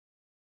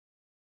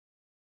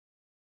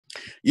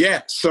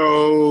Yeah,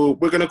 so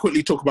we're going to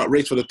quickly talk about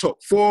race for the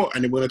top four,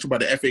 and then we're going to talk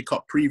about the FA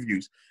Cup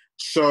previews.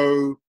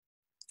 So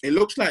it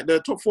looks like the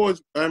top four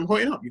is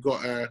hotting up. You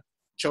got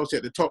Chelsea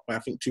at the top by, I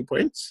think, 2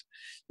 points.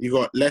 You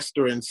got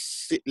Leicester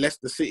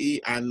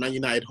City and Man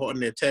United hot on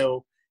their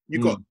tail. You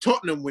got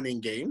Tottenham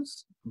winning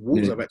games.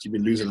 Wolves have actually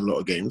been losing a lot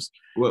of games.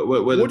 What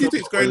do you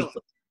think is going on?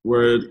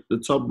 We're the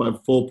top by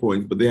 4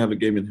 points, but they have a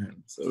game in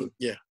hand. So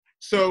yeah.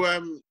 So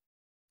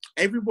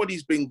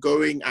everybody's been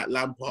going at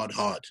Lampard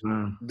hard.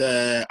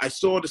 I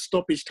saw the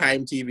Stoppage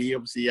Time TV.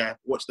 Obviously, I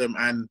watched them,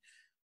 and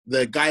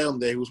the guy on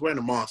there who was wearing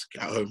a mask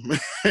at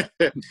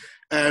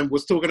home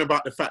was talking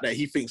about the fact that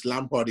he thinks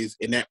Lampard is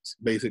inept,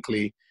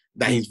 basically,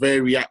 that he's a very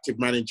reactive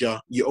manager.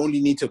 You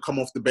only need to come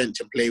off the bench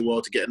and play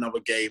well to get another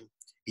game.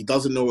 He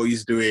doesn't know what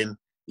he's doing.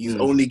 He's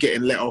only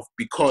getting let off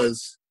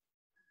because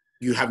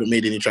you haven't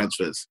made any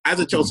transfers. As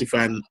a Chelsea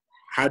fan,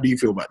 how do you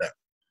feel about that?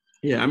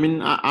 Yeah, I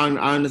mean,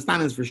 I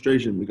understand his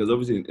frustration because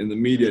obviously in the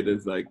media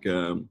there's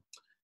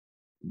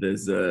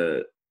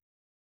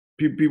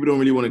people don't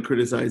really want to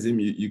criticize him.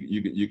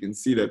 You can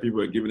see that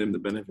people are giving him the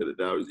benefit of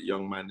the doubt. He's a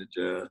young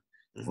manager,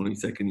 only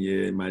second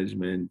year in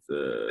management.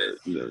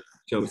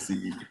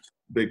 Chelsea,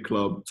 big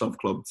club, tough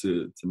club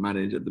to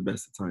manage at the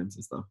best of times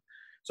and stuff.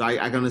 So I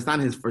can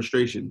understand his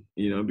frustration,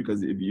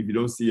 because if you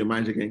don't see your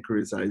manager getting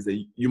criticized,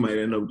 then you might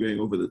end up going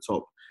over the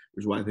top,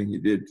 which is what I think he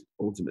did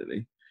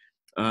ultimately.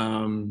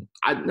 I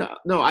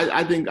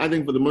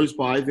think for the most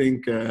part, I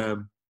think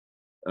a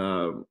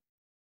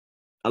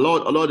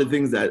lot of the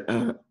things that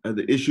are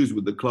the issues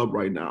with the club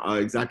right now are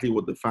exactly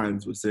what the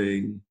fans were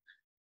saying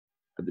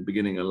at the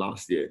beginning of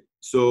last year.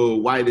 So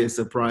why they're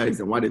surprised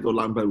and why they thought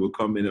Lampard would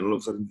come in and all of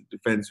a sudden the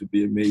defense would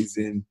be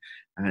amazing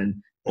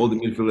and all the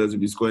midfielders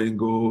would be scoring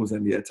goals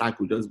and the attack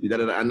would just be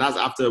da-da-da. And that's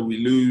after we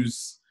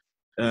lose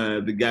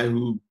the guy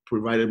who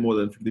provided more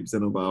than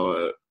 50% of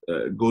our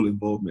goal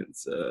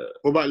involvements.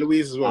 What about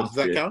Luiz as well? Does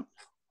that count?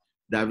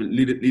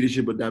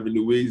 Leadership of David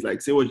Luiz.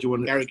 Like, say what you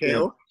want to Gary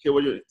Cahill?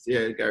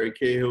 Gary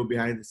Cahill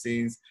behind the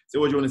scenes. Say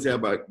what you want to say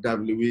about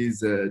David Luiz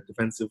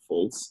defensive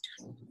faults,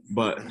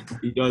 but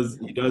he does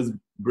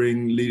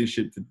bring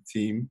leadership to the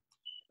team.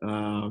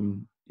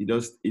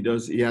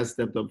 He has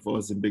stepped up for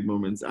us in big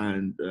moments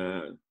and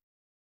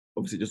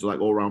obviously just like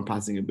all-round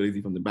passing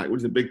ability from the back, which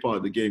is a big part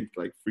of the game,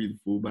 like free the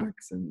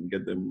fullbacks and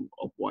get them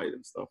up wide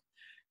and stuff.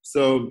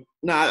 So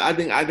I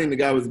think the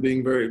guy was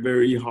being very,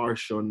 very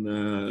harsh on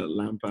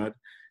Lampard.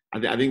 I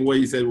think what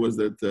he said was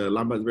that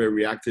Lampard's a very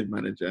reactive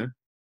manager.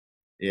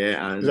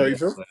 Yeah, and is that what you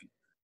feel?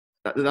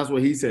 That's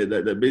what he said.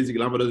 That basically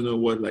Lampard doesn't know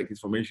what like his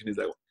formation is.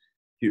 Like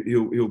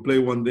he'll play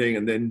one thing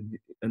and then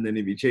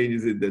if he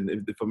changes it, then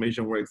if the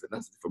formation works, then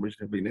that's the formation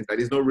he'll be next. Like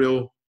there's no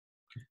real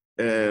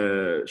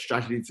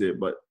strategy to it.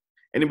 But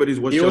anybody's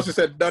watched. He also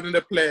said none of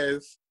the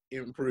players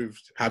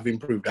have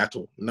improved at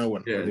all. No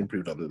one has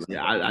improved other than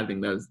that. I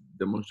think that's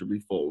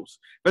demonstrably false.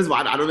 First of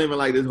all, I don't even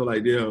like this whole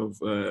idea of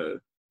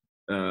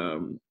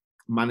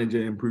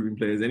manager improving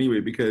players anyway,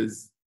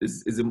 because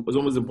it's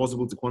almost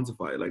impossible to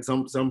quantify. Like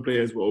some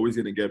players were always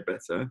going to get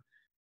better.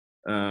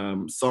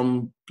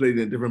 Some played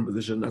in a different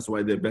position, that's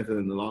why they're better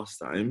than the last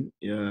time.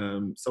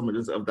 Some are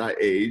just of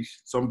that age.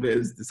 Some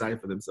players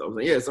decide for themselves.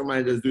 And some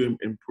managers do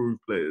improve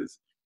players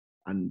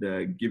and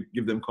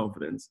give them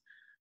confidence.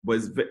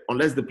 But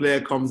unless the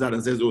player comes out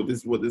and says, "Oh, this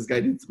is what this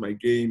guy did to my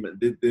game and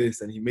did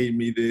this, and he made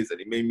me this, and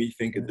he made me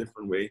think a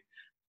different way,"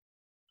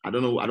 I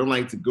don't know. I don't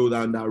like to go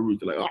down that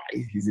route. Like,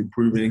 he's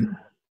improving.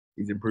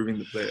 He's improving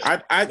the player.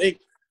 I think,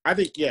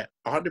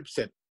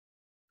 100%.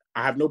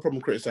 I have no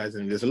problem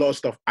criticizing him. There's a lot of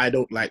stuff I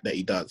don't like that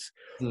he does.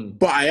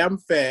 But I am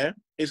fair.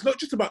 It's not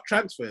just about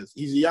transfers.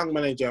 He's a young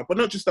manager, but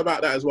not just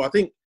about that as well. I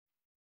think,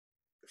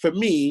 for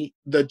me,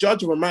 the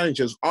judge of a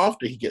manager is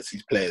after he gets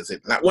his players in.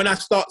 Like, when I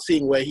start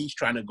seeing where he's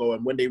trying to go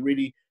and when they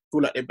really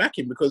feel like they're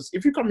backing. Because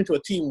if you come into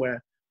a team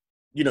where,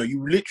 you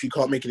literally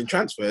can't make any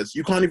transfers,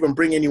 you can't even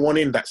bring anyone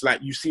in that's like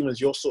you seem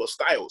as your sort of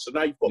style. So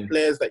now you've got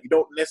players that you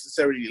don't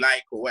necessarily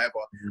like or whatever,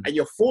 and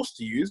you're forced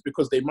to use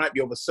because they might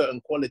be of a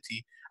certain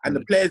quality, and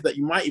the players that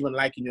you might even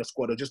like in your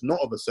squad are just not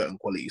of a certain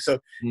quality. So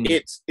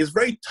it's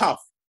very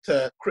tough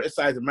to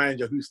criticize a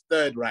manager who's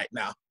third right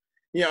now.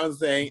 You know what I'm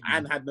saying?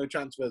 And had no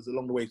transfers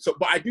along the way. So,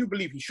 but I do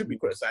believe he should be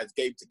criticized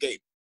game to game.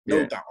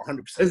 No doubt,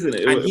 100%. Isn't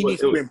it? And he needs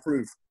to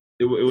improve.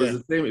 It was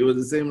the same. It was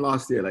the same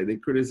last year. Like they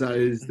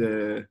criticized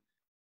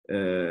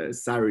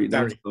Sarri.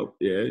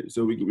 Yeah.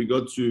 So we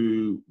got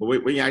to, but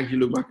when you actually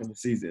look back on the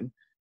season,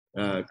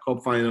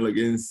 cup final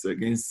against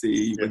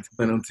City, went to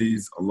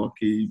penalties,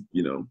 unlucky.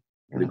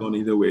 They've gone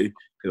either way.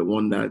 Could have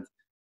won that.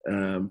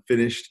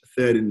 Finished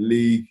third in the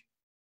league.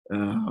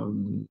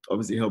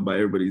 Obviously helped by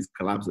everybody's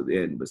collapse at the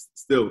end, but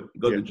still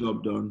got the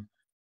job done.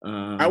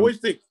 I always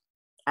think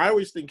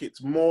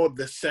it's more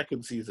the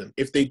second season.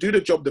 If they do the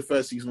job the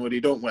first season or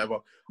they don't, whatever,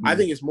 I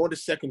think it's more the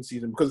second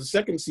season, because the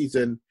second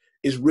season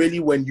is really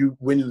when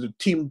the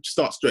team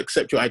starts to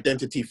accept your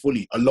identity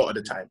fully a lot of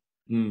the time.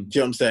 Do you know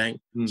what I'm saying?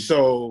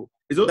 So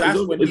it's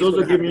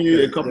also giving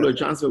you a couple of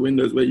transfer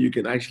windows where you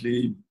can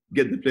actually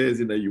get the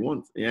players in that you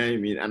want. Yeah, I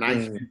mean, and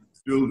actually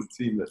build the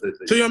team that they.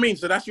 So you know what I mean?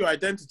 So that's your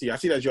identity. I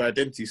see that's your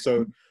identity.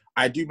 So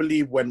I do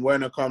believe when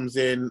Werner comes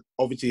in,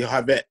 obviously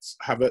Havertz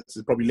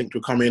is probably linked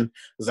to come in.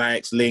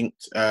 Ziyech's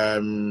linked.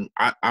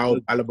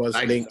 Alaba's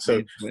linked.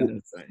 So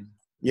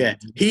yeah,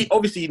 he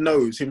obviously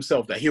knows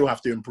himself that he'll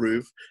have to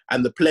improve,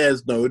 and the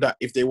players know that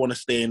if they want to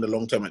stay in the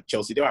long term at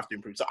Chelsea, they'll have to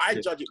improve. So I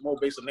judge it more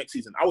based on next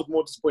season. I was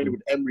more disappointed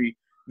with Emery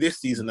this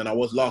season than I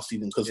was last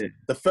season because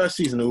the first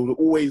season it was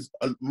always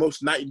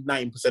most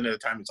 99% of the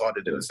time it's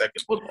harder than the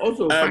second. But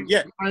also,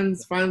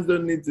 fans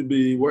don't need to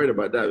be worried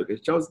about that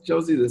because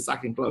Chelsea is a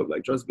sacking club.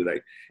 Like, trust me,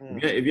 like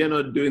if you're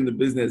not doing the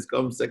business,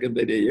 come second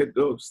day, you're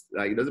ghost.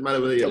 Like, it doesn't matter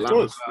whether you're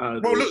loud.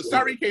 Well, look,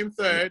 Sarri came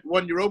third,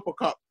 won Europa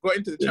Cup, got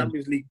into the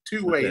Champions League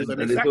 2 ways,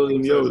 and they told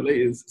him, "Yo,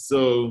 latest."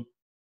 So.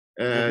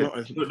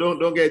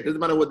 Don't get. It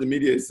doesn't matter what the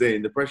media is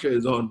saying. The pressure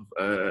is on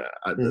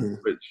at the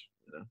pitch.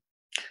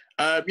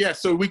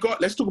 So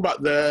let's talk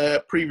about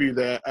the preview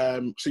there.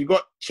 So you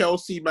got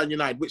Chelsea, Man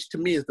United, which to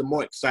me is the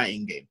more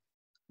exciting game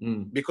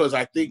because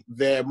I think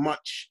they're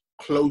much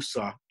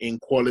closer in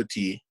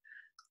quality,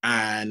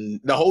 and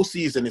the whole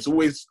season is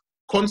always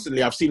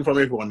constantly. I've seen from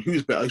everyone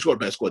who's better. Who's got a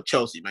better squad?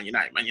 Chelsea, Man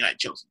United,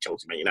 Chelsea,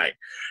 Man United.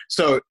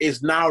 So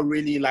it's now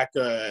really like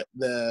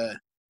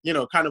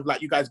kind of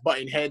like you guys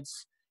butting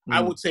heads.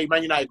 I would say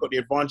Man United got the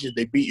advantage.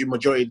 They beat you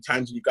majority of the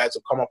times when you guys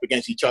have come up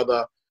against each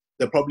other.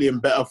 They're probably in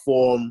better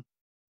form.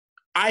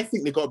 I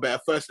think they got a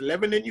better first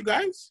 11 than you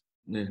guys.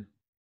 Yeah.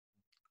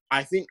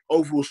 I think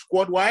overall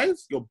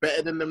squad-wise, you're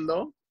better than them,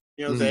 though.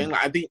 You know what I'm saying?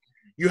 Like, I think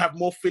you have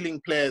more filling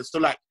players. So,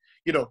 like,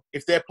 you know,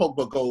 if their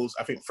Pogba goes,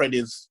 I think Fred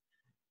is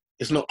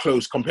not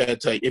close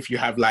compared to if you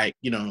have, like,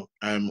 you know,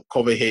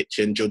 Kovacic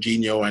and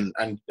Jorginho and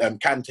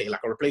Kante.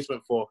 Like, a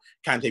replacement for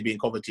Kante being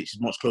Kovacic is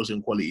much closer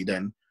in quality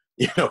than,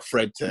 you know,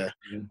 Fred to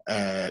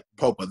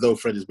Pogba, though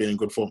Fred has been in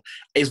good form.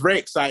 It's very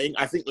exciting.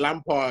 I think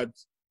Lampard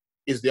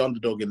is the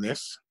underdog in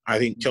this. I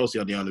think Chelsea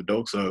are the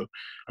underdog, so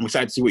I'm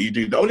excited to see what you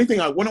do. The only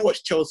thing I want to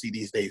watch Chelsea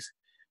these days,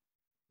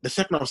 the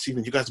second half of the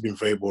season, you guys have been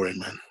very boring,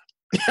 man.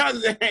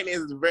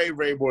 It's very,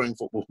 very boring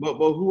football. But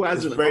who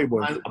hasn't? It's very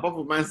boring. Apart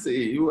from Man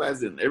City, who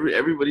hasn't?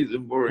 Everybody's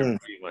been boring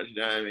pretty much.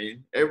 You know what I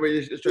mean?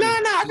 Everybody's just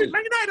trying. No, I think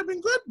Man United have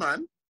been good,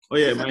 man. Oh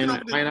yeah, Man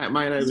United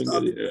have been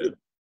good. Yeah.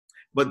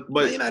 But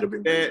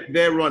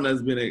their run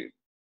has been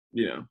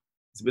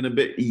it's been a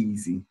bit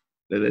easy.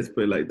 Let's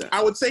put it like that.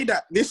 I would say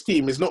that this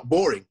team is not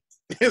boring.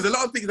 There's a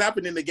lot of things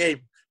happen in the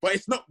game, but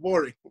it's not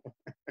boring.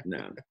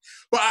 No.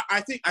 But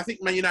I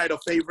think Man United are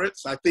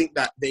favourites. I think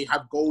that they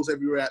have goals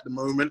everywhere at the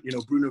moment. You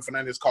know, Bruno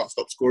Fernandes can't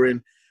stop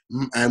scoring.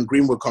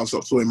 Greenwood can't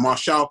stop scoring.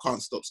 Martial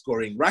can't stop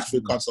scoring.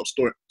 Rashford can't stop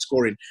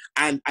scoring.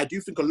 And I do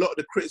think a lot of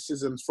the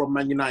criticisms from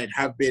Man United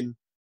have been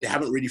they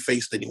haven't really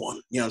faced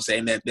anyone. You know what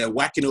I'm saying? They're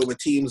whacking over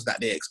teams that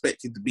they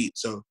expected to beat.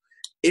 So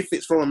if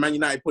it's from a Man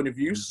United point of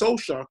view,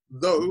 Solskjaer,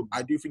 though,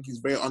 I do think he's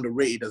very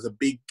underrated as a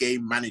big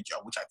game manager,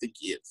 which I think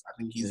he is. I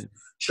think he's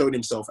shown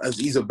himself as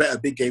he's a better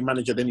big game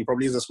manager than he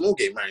probably is a small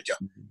game manager.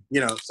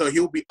 You know, so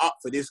he'll be up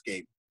for this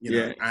game. You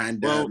know,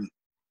 and for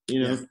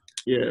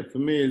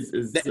me,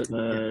 is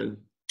the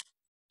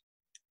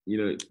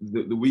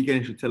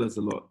weekend should tell us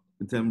a lot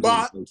in terms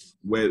of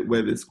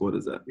where this squad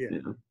is at. Yeah.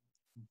 You know?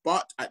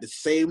 But at the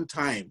same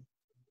time,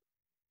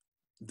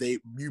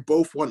 you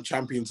both want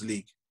Champions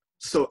League.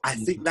 So I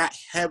think that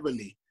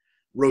heavily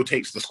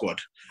rotates the squad.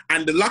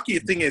 And the lucky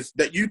thing is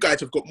that you guys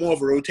have got more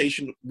of a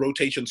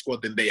rotation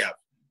squad than they have,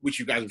 which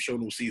you guys have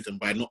shown all season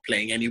by not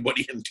playing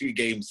anybody in 2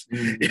 games.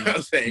 You know what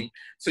I'm saying?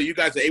 So you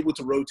guys are able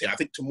to rotate. I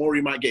think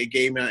Tomori might get a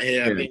game out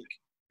here. I think.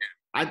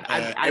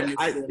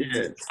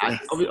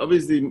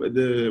 Obviously,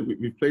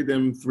 we've played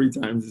them 3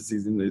 times this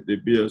season. They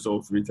beat us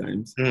all 3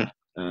 times.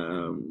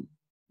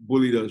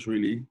 Bullied us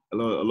really a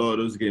lot of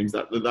those games.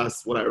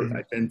 That's what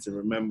I tend to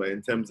remember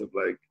in terms of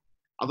like.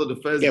 I thought the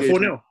first game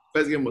 4-0.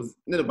 Was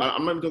but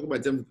I'm not even talking about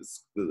in terms of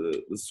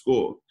the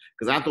score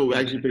because I thought we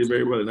actually played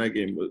very well in that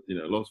game, but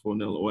lost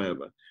 4-0 or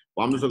whatever.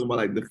 But I'm just talking about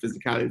like the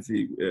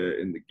physicality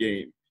in the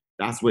game.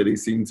 That's where they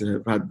seem to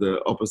have had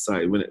the upper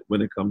side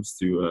when it comes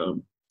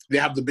to. They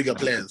have the bigger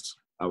players.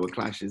 Our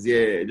clashes,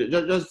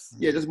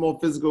 just more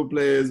physical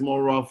players,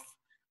 more rough.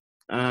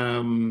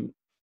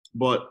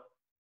 But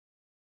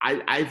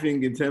I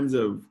think in terms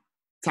of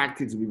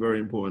tactics will be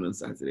very important on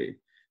Saturday.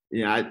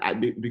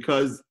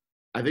 Because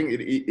I think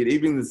it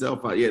evens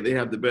itself out. Yeah, they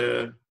have the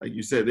better, like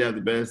you said, they have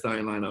the better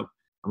starting lineup,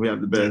 and we have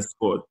the best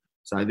squad.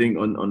 So I think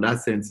on that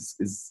sense,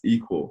 it's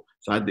equal.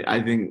 So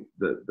I think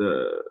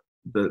the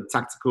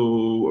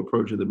tactical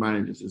approach of the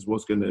managers is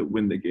what's going to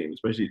win the game,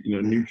 especially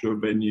neutral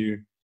venue,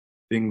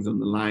 things on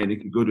the line. It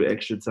can go to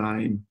extra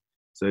time.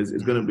 So it's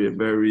going to be a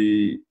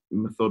very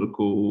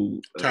methodical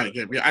tight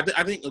game. Yeah,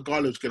 I think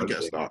Ighalo's going to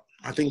get a start.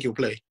 I think he'll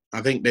play. I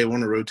think they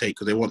want to rotate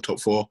because they want top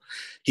 4.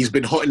 He's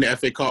been hot in the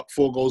FA Cup,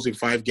 4 goals in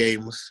 5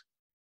 games.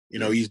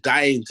 He's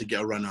dying to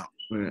get a run out.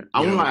 Yeah.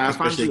 I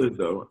fancy it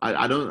though.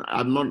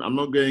 I'm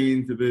not going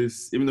into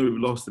this, even though we've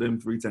lost to them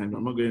 3 times.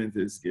 I'm not going into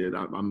this scared.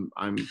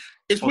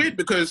 It's weird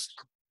because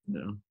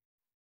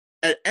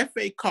an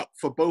FA Cup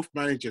for both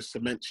managers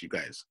cements you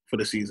guys for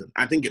the season.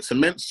 I think it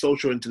cements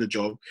Solskjaer into the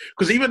job,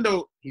 because even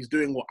though he's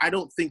doing well, I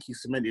don't think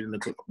he's cemented in the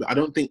club. I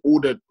don't think all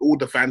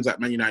the fans at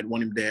Man United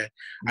want him there.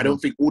 Mm-hmm. I don't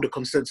think all the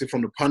consensus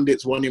from the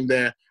pundits want him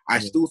there. I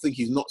still think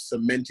he's not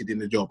cemented in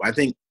the job. I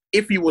think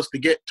if he was to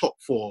get top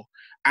 4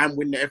 and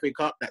win the FA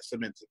Cup, that's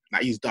cemented.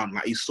 Like, he's done.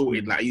 Like, he's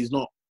sorted. Like, he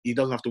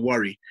doesn't have to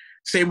worry.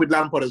 Same with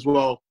Lampard as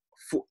well.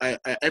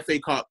 FA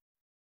Cup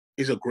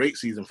is a great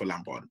season for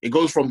Lampard. It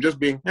goes from just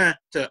being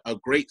to a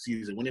great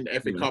season, winning the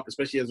FA Cup,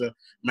 especially as a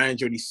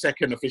manager in his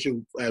second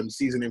official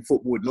season in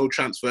football with no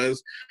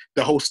transfers.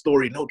 The whole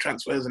story, no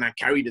transfers, and I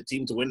carried the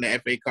team to win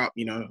the FA Cup.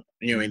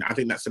 And I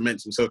think that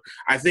cements him. So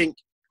I think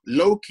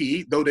low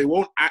key, though they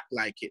won't act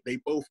like it, they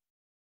both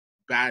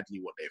badly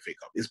want the FA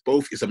Cup.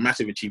 It's a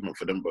massive achievement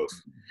for them both.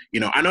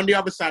 And on the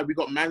other side, we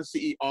got Man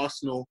City,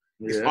 Arsenal.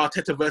 It's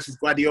Arteta versus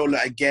Guardiola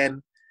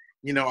again.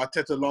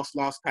 Arteta lost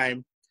last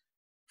time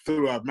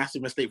through a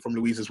massive mistake from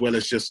Luiz, as well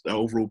as just an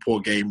overall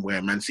poor game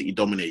where Man City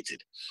dominated.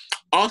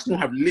 Arsenal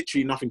have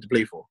literally nothing to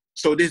play for.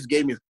 So this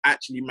game is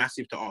actually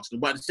massive to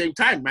Arsenal. But at the same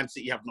time, Man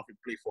City have nothing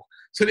to play for.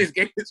 So this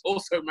game is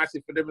also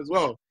massive for them as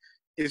well.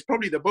 They're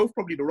both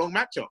probably the wrong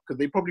matchup, because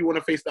they probably want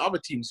to face the other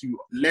teams who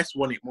less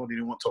want it more than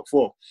they want top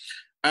 4.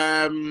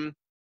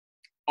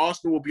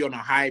 Arsenal will be on a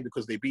high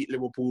because they beat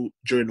Liverpool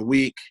during the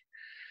week.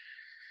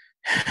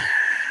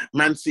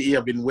 Man City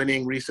have been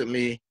winning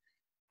recently.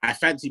 I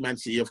fancy Man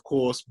City, of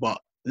course, but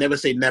never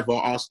say never.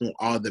 Arsenal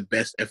are the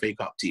best FA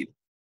Cup team.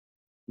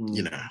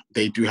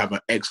 They do have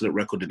an excellent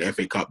record in the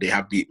FA Cup. They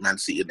have beat Man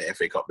City in the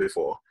FA Cup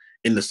before,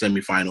 in the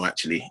semi-final,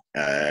 actually,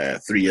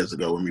 3 years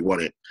ago when we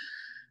won it.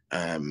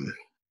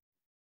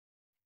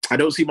 I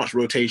don't see much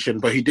rotation,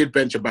 but he did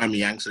bench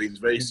Aubameyang, so he's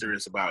very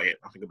serious about it.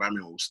 I think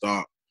Aubameyang will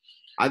start.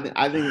 I think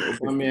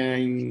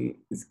Aubameyang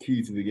is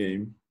key to the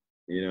game.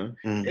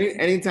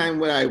 Anytime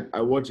when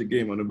I watch a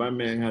game and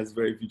Aubameyang has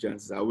very few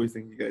chances, I always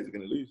think you guys are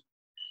going to lose.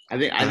 I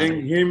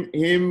think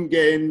him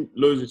getting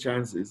loads of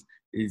chances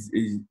is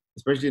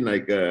especially in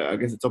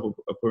against the top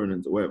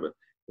opponents or whatever.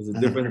 There's a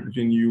difference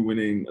between you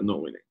winning and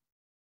not winning.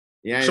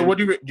 Yeah. So what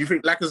do you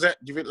think? Lacazette?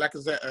 Do you think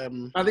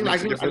Lacazette? I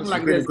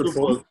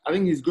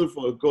think he's good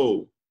for a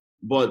goal,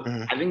 but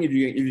I think if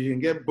you can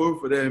get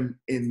both of them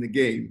in the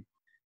game,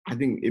 I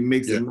think it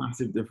makes a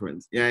massive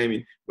difference. Yeah, I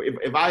mean,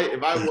 if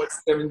I watch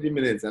 70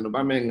 minutes and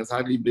Aubameyang has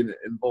hardly been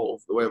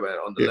involved, or whatever,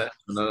 on the left,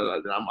 then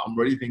I'm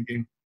already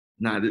thinking,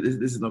 nah, this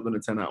is not going to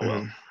turn out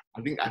well.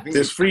 I think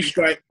there's free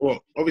strike.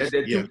 Well,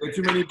 obviously, there are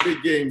too many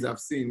big games I've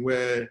seen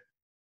where,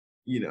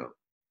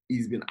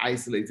 he's been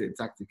isolated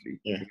tactically.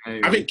 Yeah.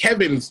 I think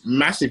Kevin's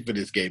massive for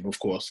this game. Of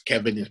course,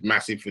 Kevin is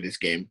massive for this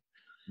game.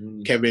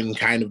 Kevin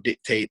kind of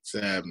dictates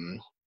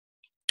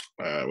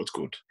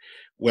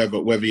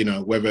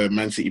whether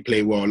Man City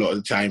play well a lot of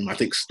the time. I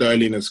think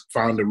Sterling has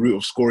found a route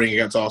of scoring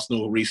against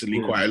Arsenal recently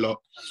quite a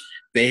lot.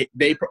 They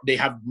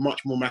have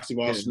much more massive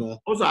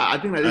Arsenal. Also, I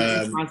think that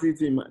this Man City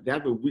team, they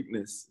have a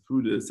weakness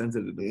through the centre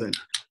of the defence.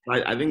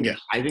 I think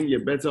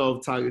you're better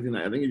off targeting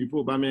that. I think if you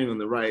put Aubameyang on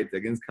the right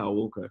against Kyle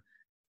Walker,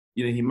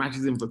 he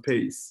matches him for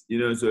pace.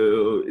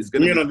 So it's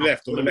going to be on the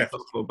left for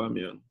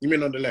Aubameyang. You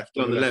mean on the left?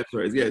 On the left,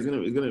 right? Yeah,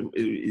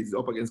 he's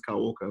up against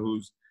Kyle Walker,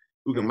 who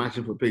can match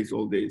him for pace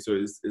all day. So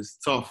it's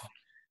tough.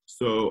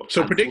 So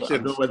predictions. I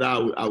don't know whether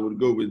I would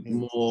go with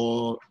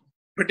more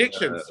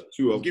predictions.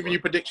 I'm giving you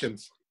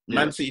predictions. Yeah.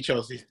 Man City,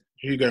 Chelsea.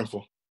 Who are you going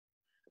for?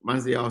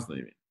 Man City, Arsenal,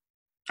 you mean?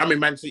 I mean,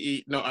 Man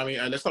City. No, I mean,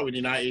 let's start with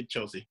United,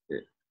 Chelsea. Yeah.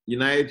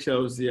 United,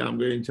 Chelsea. I'm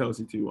going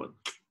Chelsea 2-1.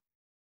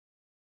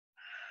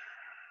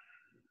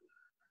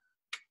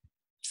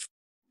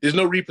 There's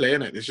no replay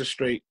in it. It's just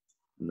straight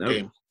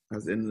game.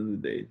 That's the end of the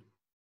day.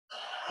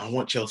 I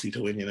want Chelsea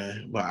to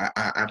win, but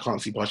I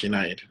can't see past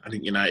United. I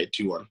think United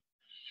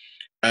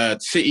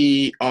 2-1.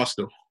 City,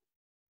 Arsenal.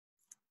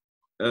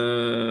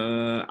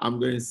 I'm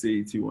going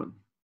City 2-1.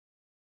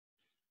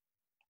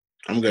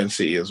 I'm going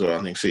City as well.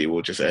 I think City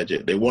will just edge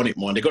it. They want it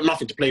more. They got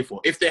nothing to play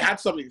for. If they had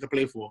something to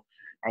play for,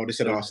 I would have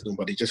said Arsenal,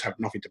 but they just have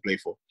nothing to play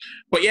for.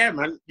 But yeah,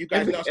 man, you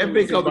guys. FA Cup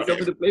is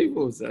something to play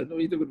for, sir. What are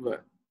you talking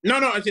about?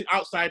 No, as in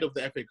outside of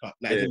the FA Cup.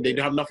 They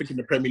have nothing in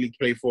the Premier League to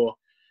play for,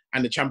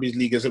 and the Champions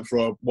League isn't for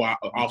a while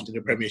after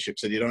the Premiership,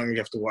 so they don't really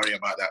have to worry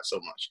about that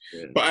so much.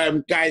 Yeah.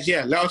 But guys,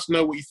 let us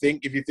know what you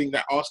think. If you think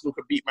that Arsenal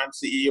could beat Man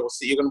City or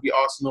City are going to beat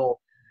Arsenal,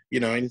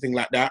 anything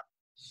like that.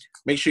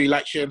 Make sure you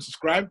like, share, and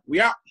subscribe. We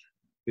out.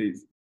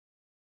 Peace.